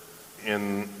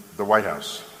in the White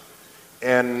House.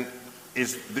 And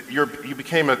you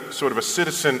became a sort of a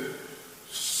citizen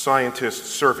scientist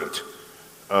servant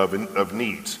of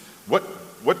needs. What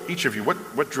each of you,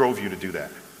 what drove you to do that?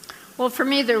 Well, for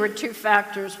me, there were two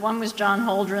factors. One was John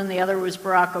Holdren, the other was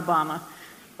Barack Obama.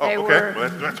 They okay. were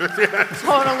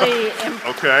totally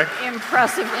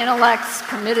impressive intellects,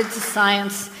 committed to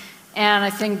science. And I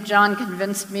think John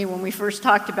convinced me when we first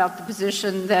talked about the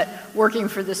position that working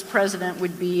for this president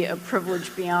would be a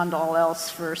privilege beyond all else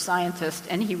for scientists,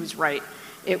 and he was right.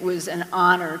 It was an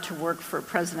honor to work for a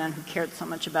president who cared so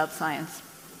much about science.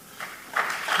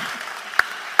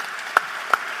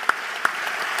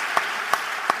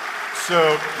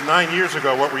 So 9 years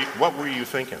ago, what were you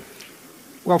thinking?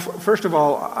 Well, first of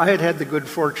all, I had the good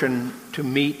fortune to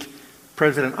meet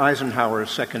President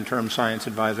Eisenhower's second-term science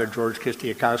advisor, George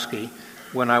Kistiakowsky,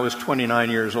 when I was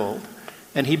 29 years old.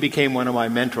 And he became one of my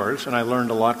mentors, and I learned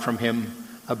a lot from him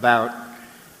about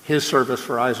his service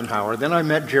for Eisenhower. Then I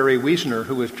met Jerry Wiesner,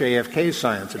 who was JFK's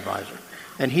science advisor,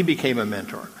 and he became a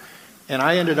mentor. And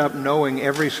I ended up knowing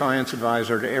every science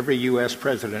advisor to every U.S.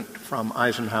 president from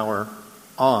Eisenhower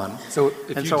on.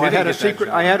 I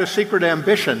had a secret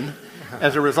ambition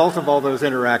as a result of all those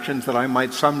interactions that I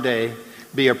might someday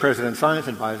be a president's science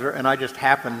advisor, and I just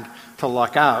happened to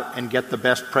luck out and get the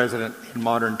best president in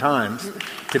modern times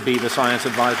to be the science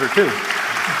advisor too.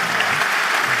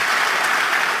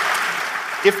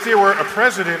 If there were a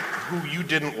president who you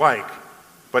didn't like,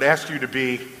 but asked you to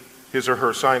be his or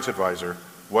her science advisor,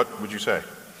 what would you say?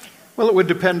 Well, it would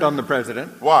depend on the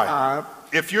president. Why?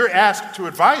 If you're asked to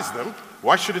advise them,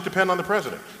 why should it depend on the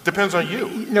president? It depends on you.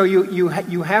 No, you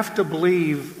have to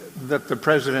believe that the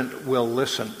president will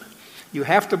listen. You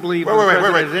have to believe the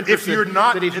president is interested, if you're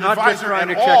not that he's an not advisor just trying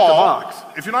to at check the all, box.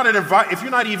 if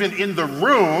you're not even in the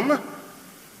room,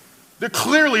 they're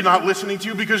clearly not listening to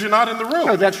you because you're not in the room.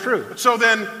 No, that's true. So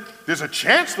then there's a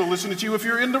chance they'll listen to you if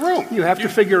you're in the room. You have to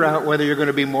figure out whether you're going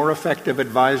to be more effective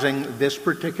advising this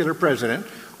particular president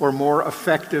or more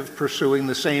effective pursuing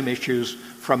the same issues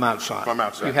from outside.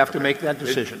 You have to make that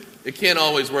decision. It can't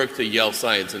always work to yell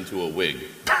science into a wig.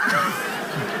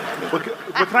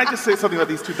 But can I just say something about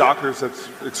these two doctors that's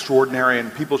extraordinary,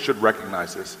 and people should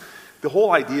recognize this. The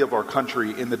whole idea of our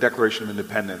country in the Declaration of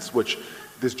Independence, which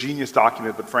this genius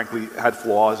document, but frankly had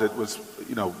flaws. It was,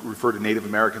 referred to Native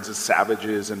Americans as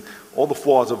savages, and all the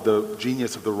flaws of the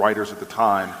genius of the writers at the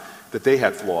time, that they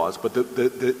had flaws. But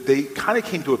they kind of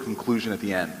came to a conclusion at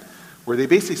the end, where they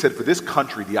basically said, for this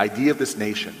country, the idea of this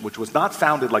nation, which was not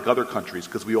founded like other countries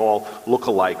because we all look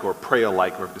alike or pray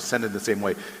alike or descend in the same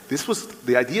way.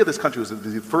 The idea of this country was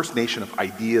the first nation of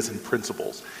ideas and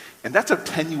principles. And that's a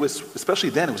tenuous, especially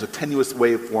then, it was a tenuous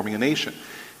way of forming a nation.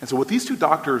 And so what these two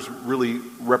doctors really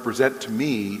represent to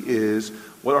me is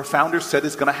what our founders said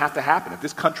is going to have to happen. If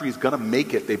this country is going to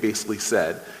make it, they basically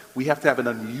said, we have to have an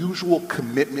unusual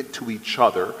commitment to each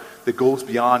other that goes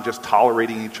beyond just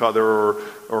tolerating each other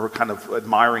or kind of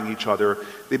admiring each other.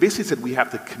 They basically said we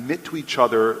have to commit to each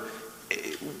other,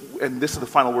 and this is the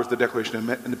final words of the Declaration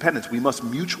of Independence. We must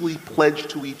mutually pledge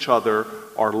to each other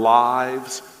our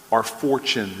lives, our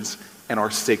fortunes, and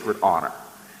our sacred honor.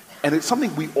 And it's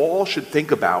something we all should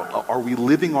think about. Are we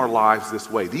living our lives this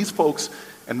way? These folks,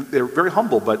 and they're very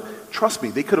humble, but trust me,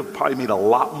 they could have probably made a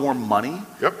lot more money,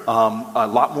 a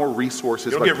lot more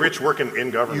resources. You don't get rich working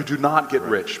in government. You do not get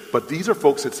rich. But these are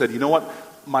folks that said, you know what?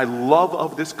 My love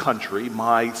of this country,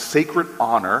 my sacred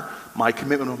honor, my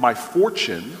commitment of my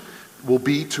fortune will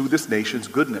be to this nation's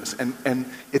goodness. And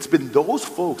it's been those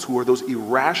folks who are those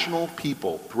irrational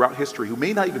people throughout history who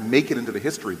may not even make it into the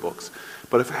history books,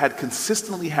 but have had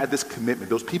consistently had this commitment.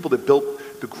 Those people that built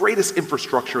the greatest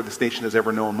infrastructure this nation has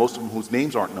ever known, most of them whose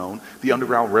names aren't known, the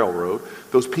Underground Railroad.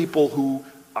 Those people who,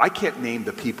 I can't name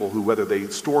the people who, whether they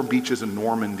stormed beaches in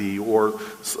Normandy or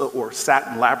sat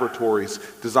in laboratories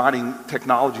designing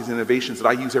technologies and innovations that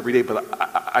I use every day, but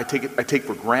I take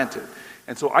for granted.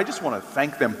 And so I just want to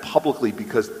thank them publicly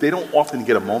because they don't often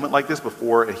get a moment like this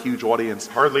before a huge audience.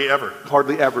 Hardly ever.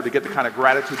 Hardly ever, to get the kind of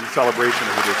gratitude and celebration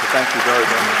that we do. So thank you very,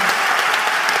 very much.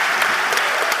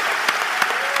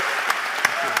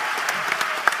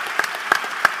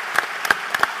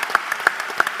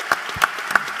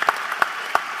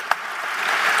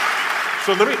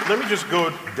 So let me just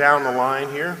go down the line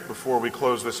here before we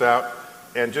close this out,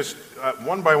 and just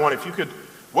one by one, if you could,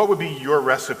 what would be your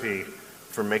recipe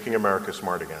for making America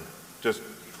smart again? Just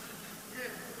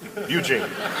Eugene.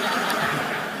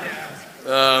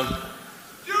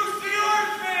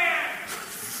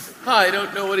 I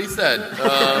don't know what he said.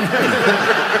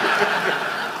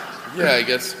 Yeah, I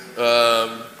guess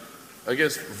I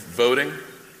guess voting.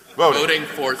 Voting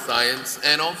for science,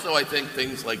 and also I think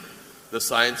things like the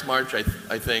Science March. I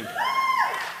think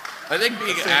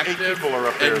being active 8 people are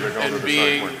up there, they're going to and the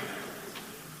being. Science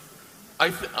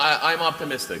March. I'm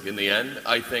optimistic. In the end,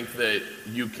 I think that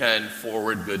you can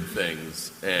forward good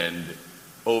things, and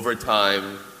over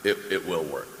time, it will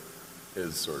work.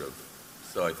 Is sort of.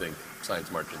 So I think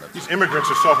Science March. These immigrants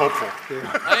are so hopeful.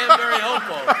 I am very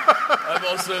hopeful. I'm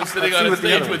also sitting on a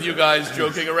stage with you guys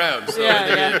joking around. So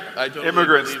I totally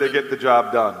Immigrants, they get the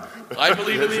job done. I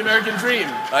believe in the American dream.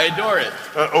 I adore it.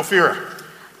 Ophira.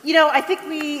 You know, I think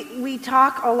we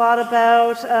talk a lot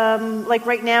about, like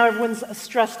right now, everyone's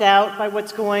stressed out by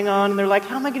what's going on, and they're like,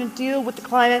 how am I going to deal with the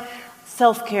climate?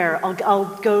 Self-care.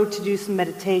 I'll go to do some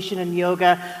meditation and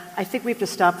yoga. I think we have to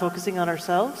stop focusing on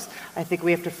ourselves. I think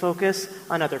we have to focus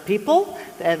on other people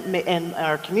and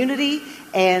our community,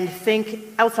 and think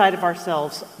outside of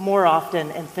ourselves more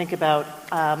often, and think about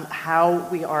how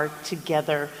we are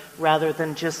together rather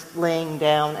than just laying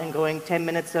down and going 10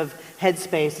 minutes of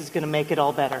headspace is going to make it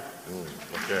all better.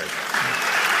 Okay.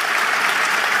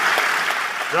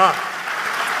 John.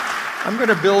 I'm going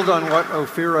to build on what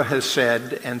Ophira has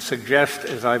said and suggest,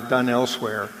 as I've done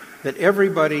elsewhere, that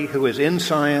everybody who is in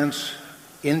science,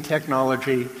 in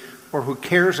technology, or who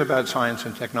cares about science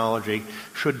and technology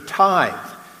should tithe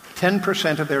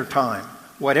 10% of their time,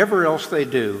 whatever else they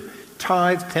do,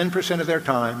 tithe 10% of their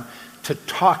time to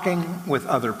talking with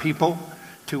other people,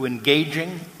 to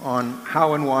engaging on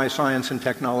how and why science and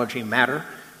technology matter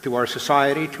to our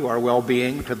society, to our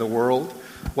well-being, to the world,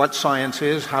 what science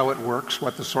is, how it works,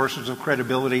 what the sources of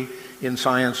credibility in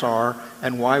science are,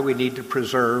 and why we need to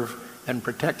preserve and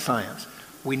protect science.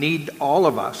 We need all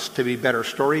of us to be better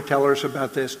storytellers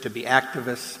about this, to be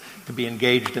activists, to be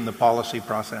engaged in the policy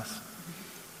process.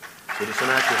 Citizen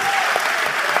activist.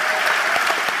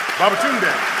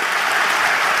 Babatunde.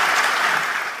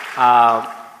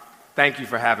 Thank you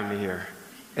for having me here.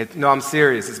 No, I'm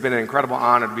serious. It's been an incredible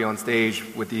honor to be on stage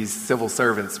with these civil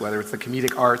servants, whether it's the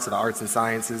comedic arts or the arts and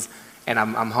sciences, and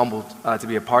I'm humbled to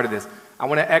be a part of this. I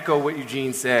want to echo what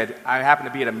Eugene said. I happened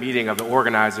to be at a meeting of the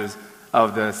organizers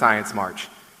of the Science March,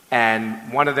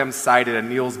 and one of them cited a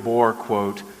Niels Bohr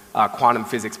quote, quantum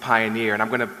physics pioneer, and I'm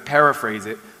going to paraphrase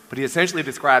it, but he essentially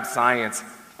described science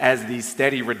as the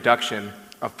steady reduction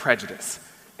of prejudice.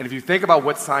 And if you think about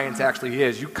what science actually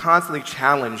is, you constantly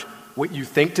challenge what you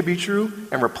think to be true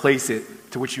and replace it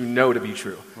to what you know to be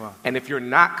true. Wow. And if you're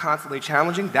not constantly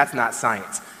challenging, that's not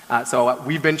science. So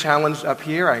we've been challenged up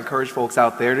here. I encourage folks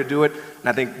out there to do it. And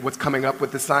I think what's coming up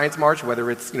with the Science March,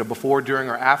 whether it's before, during,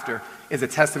 or after, is a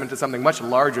testament to something much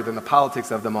larger than the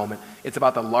politics of the moment. It's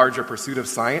about the larger pursuit of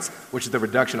science, which is the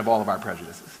reduction of all of our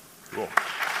prejudices. Cool.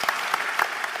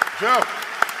 Joe.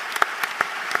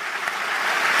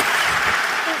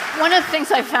 One of the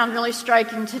things I found really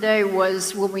striking today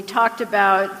was when we talked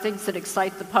about things that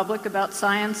excite the public about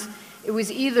science, it was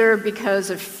either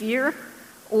because of fear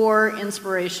or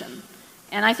inspiration.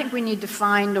 And I think we need to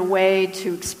find a way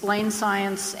to explain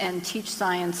science and teach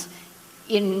science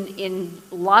in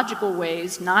logical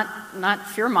ways, not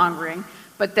fear-mongering,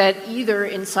 but that either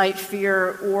incite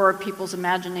fear or people's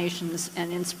imaginations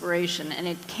and inspiration. And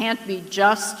it can't be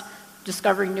just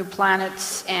discovering new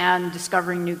planets and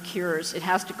discovering new cures. It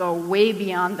has to go way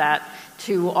beyond that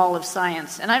to all of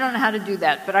science. And I don't know how to do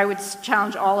that, but I would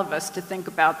challenge all of us to think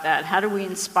about that. How do we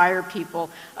inspire people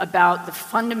about the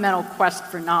fundamental quest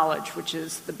for knowledge, which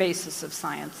is the basis of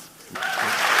science?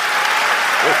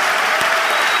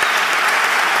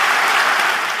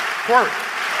 Corey.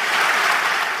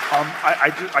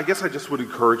 I guess I just would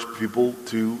encourage people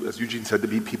to, as Eugene said, to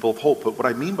be people of hope. But what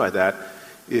I mean by that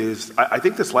is I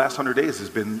think this last 100 days has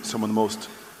been some of the most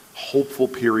hopeful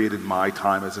period in my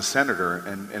time as a senator.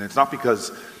 And it's not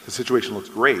because the situation looks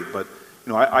great, but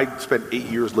I spent 8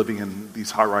 years living in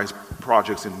these high-rise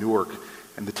projects in Newark,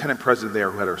 and the tenant president there,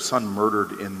 who had her son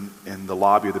murdered in the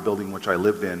lobby of the building which I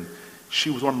lived in, she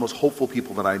was one of the most hopeful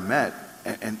people that I met.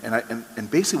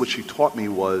 And basically what she taught me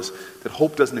was that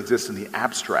hope doesn't exist in the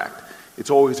abstract. It's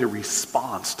always a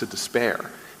response to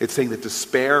despair. It's saying that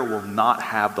despair will not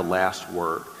have the last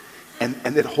word. And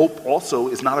that hope also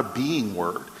is not a being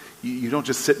word. You don't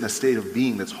just sit in a state of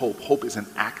being that's hope. Hope is an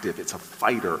active. It's a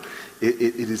fighter.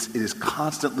 It is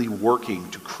constantly working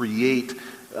to create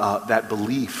that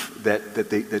belief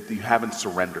that you haven't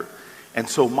surrendered. And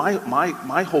so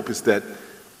my hope is that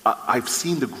I've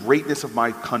seen the greatness of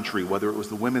my country, whether it was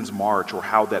the Women's March or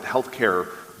how that healthcare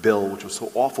bill, which was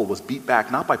so awful, was beat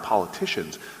back not by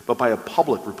politicians, but by a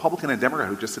public, Republican and Democrat,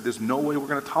 who just said there's no way we're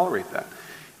going to tolerate that.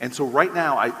 And so right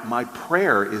now, my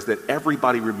prayer is that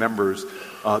everybody remembers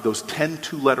those 10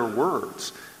 two-letter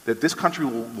words that this country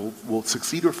will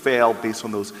succeed or fail based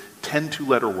on those 10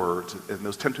 two-letter words. And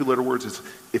those 10 two-letter words is,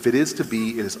 if it is to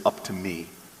be, it is up to me.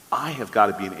 I have got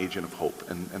to be an agent of hope.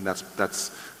 And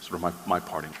that's sort of my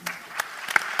parting.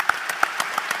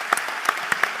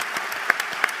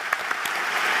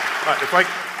 If I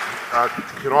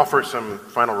could offer some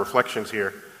final reflections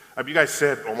here. You guys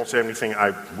said almost everything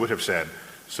I would have said,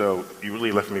 so you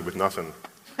really left me with nothing.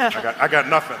 I got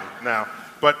nothing now.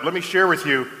 But let me share with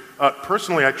you,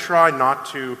 personally, I try not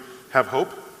to have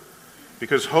hope,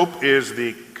 because hope is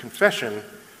the confession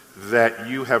that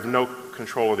you have no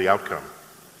control of the outcome.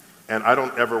 And I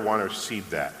don't ever want to cede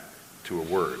that to a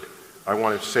word. I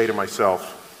want to say to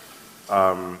myself,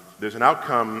 there's an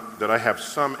outcome that I have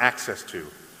some access to,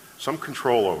 some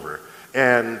control over.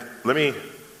 And let me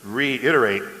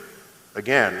reiterate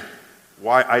again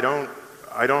why I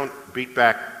don't beat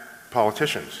back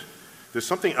politicians. There's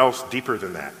something else deeper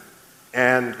than that.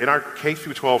 And in our K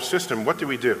through 12 system, what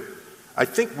do? I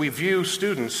think we view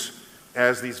students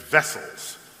as these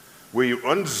vessels where you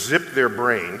unzip their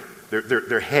brain,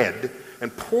 their head,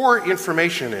 and pour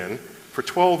information in for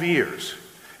 12 years.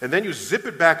 And then you zip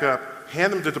it back up,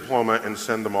 hand them the diploma, and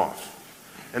send them off.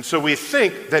 And so we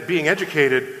think that being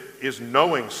educated is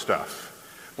knowing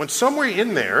stuff. When somewhere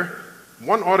in there,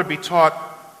 one ought to be taught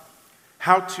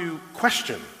how to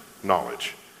question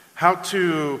knowledge, how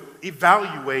to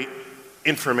evaluate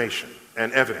information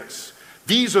and evidence.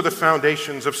 These are the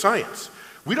foundations of science.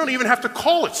 We don't even have to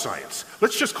call it science.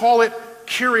 Let's just call it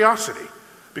curiosity.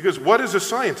 Because what is a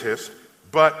scientist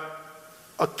but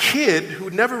a kid who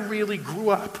never really grew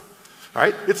up?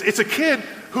 Right? It's a kid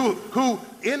who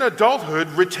in adulthood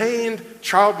retained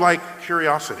childlike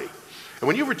curiosity. And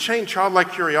when you retain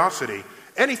childlike curiosity,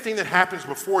 anything that happens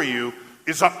before you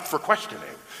is up for questioning.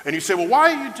 And you say, well,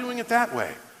 why are you doing it that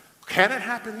way? Can it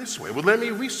happen this way? Well, let me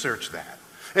research that.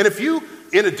 And if you,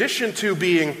 in addition to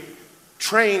being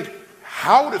trained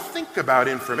how to think about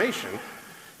information,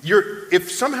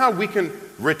 if somehow we can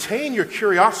retain your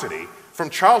curiosity from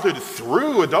childhood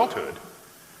through adulthood,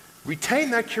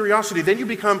 retain that curiosity, then you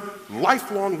become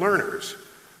lifelong learners,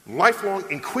 lifelong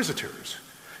inquisitors,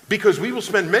 because we will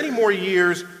spend many more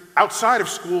years outside of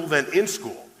school than in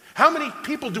school. How many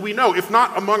people do we know, if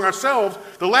not among ourselves,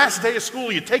 the last day of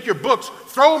school, you take your books,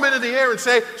 throw them into the air and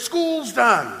say, school's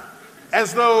done,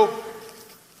 as though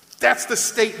that's the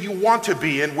state you want to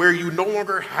be in, where you no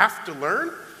longer have to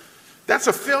learn? That's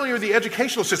a failure of the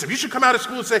educational system. You should come out of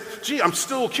school and say, gee, I'm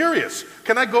still curious.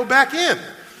 Can I go back in?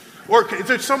 Or is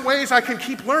there some ways I can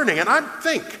keep learning? And I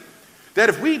think that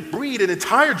if we breed an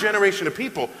entire generation of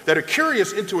people that are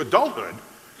curious into adulthood,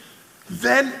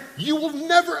 then you will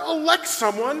never elect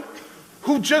someone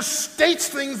who just states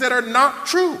things that are not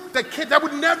true. That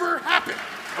would never happen,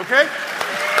 okay?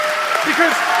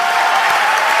 Because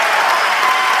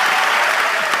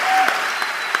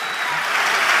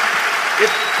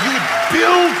if you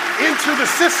build into the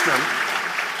system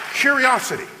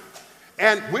curiosity,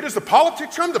 and where does the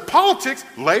politics come? The politics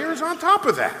layers on top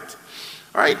of that.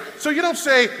 All right? So you don't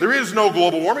say there is no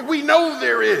global warming. We know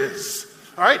there is.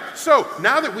 All right? So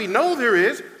now that we know there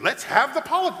is, let's have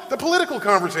the political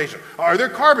conversation. Are there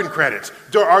carbon credits?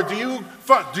 Do you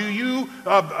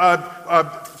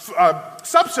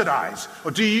subsidize?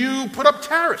 Or do you put up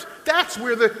tariffs? That's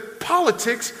where the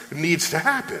politics needs to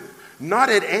happen, not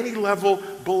at any level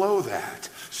below that.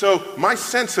 So my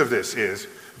sense of this is,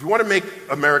 if we want to make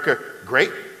America great,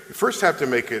 we first have to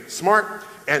make it smart,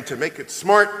 and to make it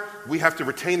smart, we have to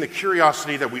retain the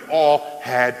curiosity that we all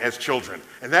had as children.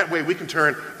 And that way we can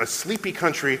turn a sleepy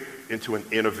country into an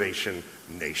innovation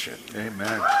nation.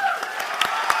 Amen.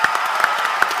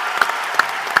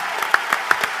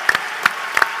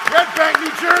 Red Bank,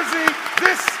 New Jersey,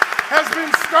 this has been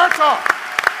StarTalk.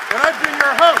 And I've been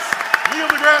your host, Neil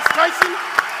deGrasse Tyson,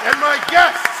 and my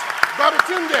guests,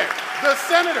 Babatunde, the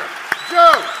Senator,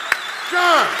 Joe,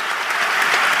 John,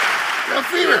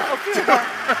 Elvira,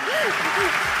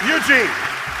 Eugene.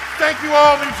 Thank you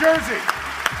all, New Jersey.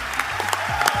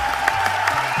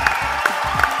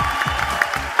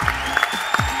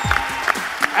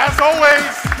 As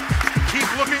always, keep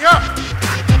looking up.